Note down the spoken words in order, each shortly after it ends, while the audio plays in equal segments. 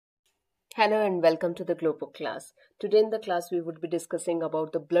Hello and welcome to the Glopo class. Today in the class we would be discussing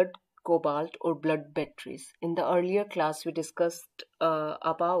about the blood cobalt or blood batteries. In the earlier class we discussed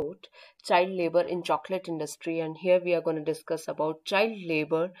about child labor in chocolate industry, and here we are going to discuss about child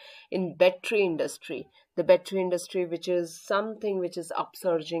labor in battery industry. The battery industry, which is something which is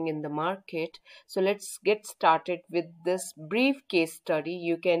upsurging in the market. So let's get started with this brief case study.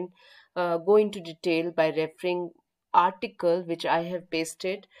 You can go into detail by referring article which I have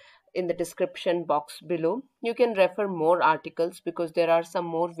pasted in the description box below. You can refer more articles because there are some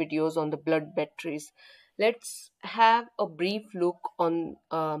more videos on the blood batteries. Let's have a brief look on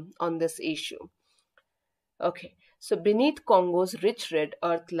this issue. Okay, so beneath Congo's rich red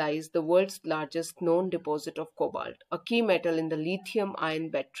earth lies the world's largest known deposit of cobalt, a key metal in the lithium ion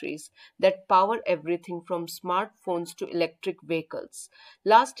batteries that power everything from smartphones to electric vehicles.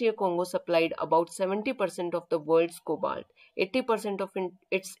 Last year, Congo supplied about 70% of the world's cobalt. 80% of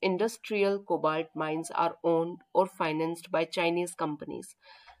its industrial cobalt mines are owned or financed by Chinese companies.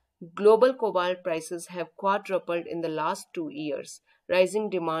 Global cobalt prices have quadrupled in the last 2 years. Rising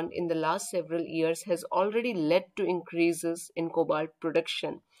demand in the last several years has already led to increases in cobalt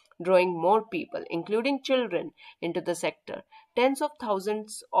production, drawing more people, including children, into the sector. Tens of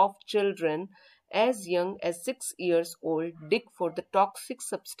thousands of children as young as 6 years old dig for the toxic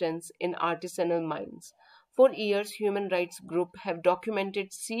substance in artisanal mines. For years, human rights groups have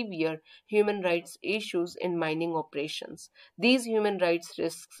documented severe human rights issues in mining operations. These human rights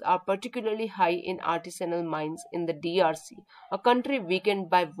risks are particularly high in artisanal mines in the DRC, a country weakened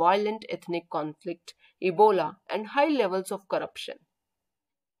by violent ethnic conflict, Ebola, and high levels of corruption.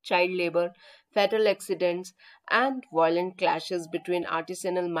 Child labor, fatal accidents, and violent clashes between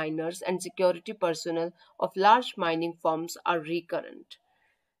artisanal miners and security personnel of large mining firms are recurrent.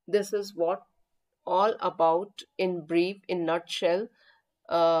 This is what all about in brief, in nutshell,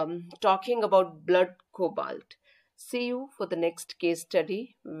 talking about blood cobalt. See you for the next case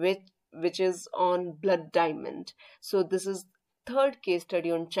study, which is on blood diamond. So this is third case study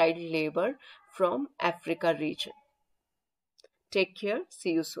on child labor from Africa region. Take care.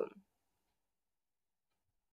 See you soon.